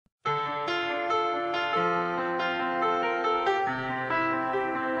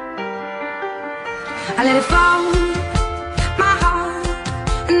I let it fall, my heart,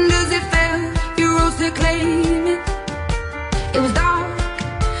 and as it fell, you rose to claim it. It was dark,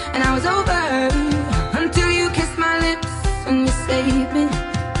 and I was over, until you kissed my lips and you saved me.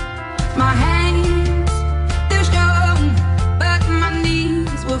 My hands, they're strong, but my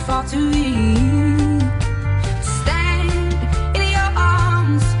knees were far too weak to stand in your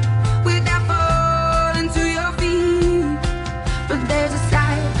arms without falling to your feet. But there's a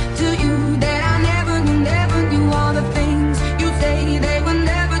side to you that I never knew. All the things you say, they were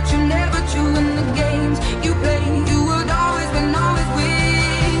never true. And the games you play, you would always win,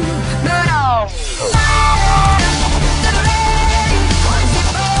 but oh,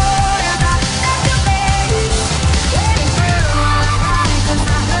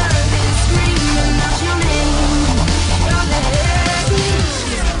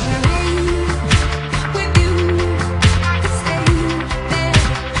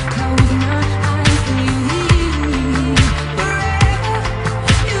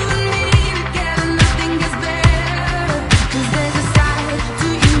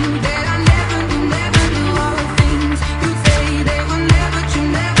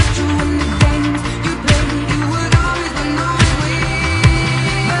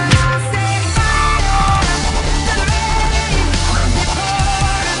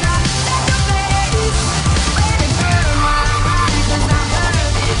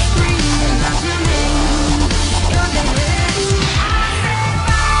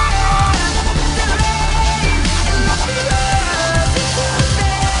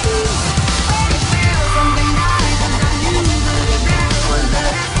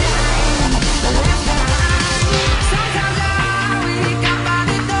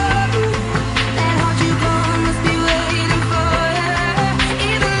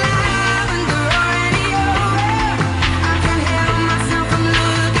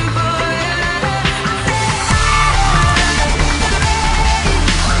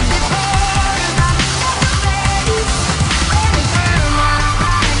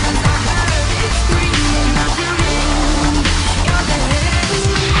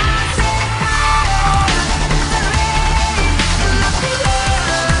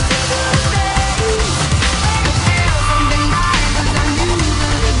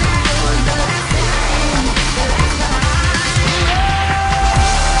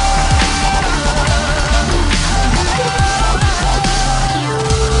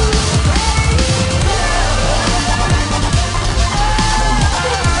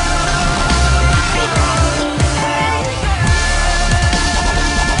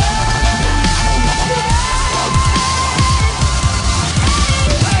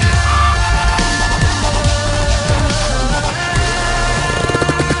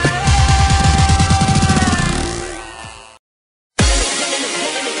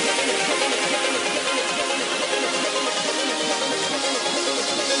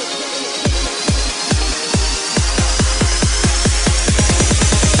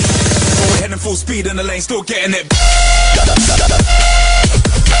 full speed in the lane, still getting it.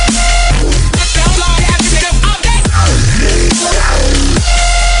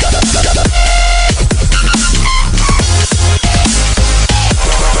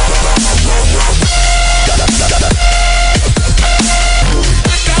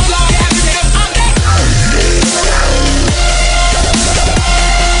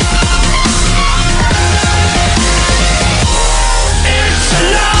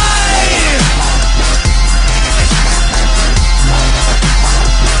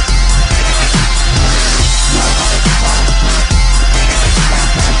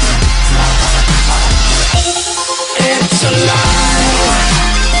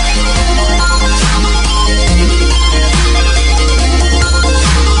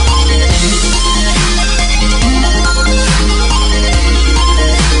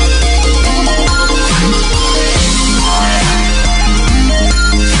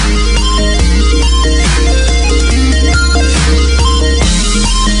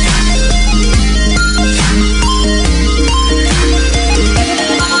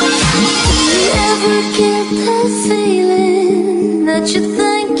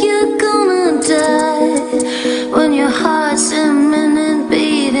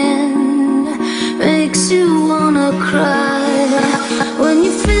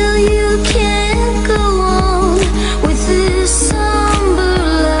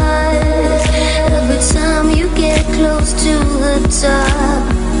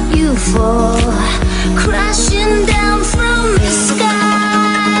 You fall crashing down from the sky.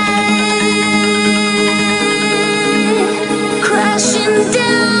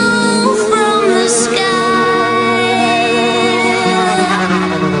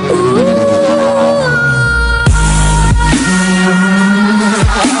 Ooh.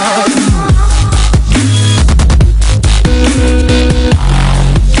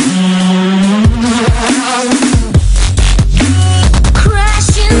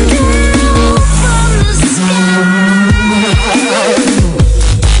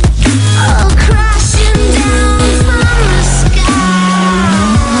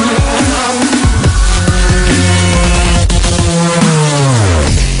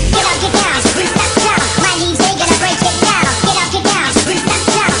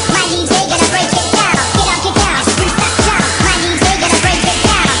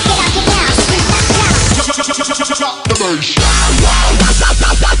 bass.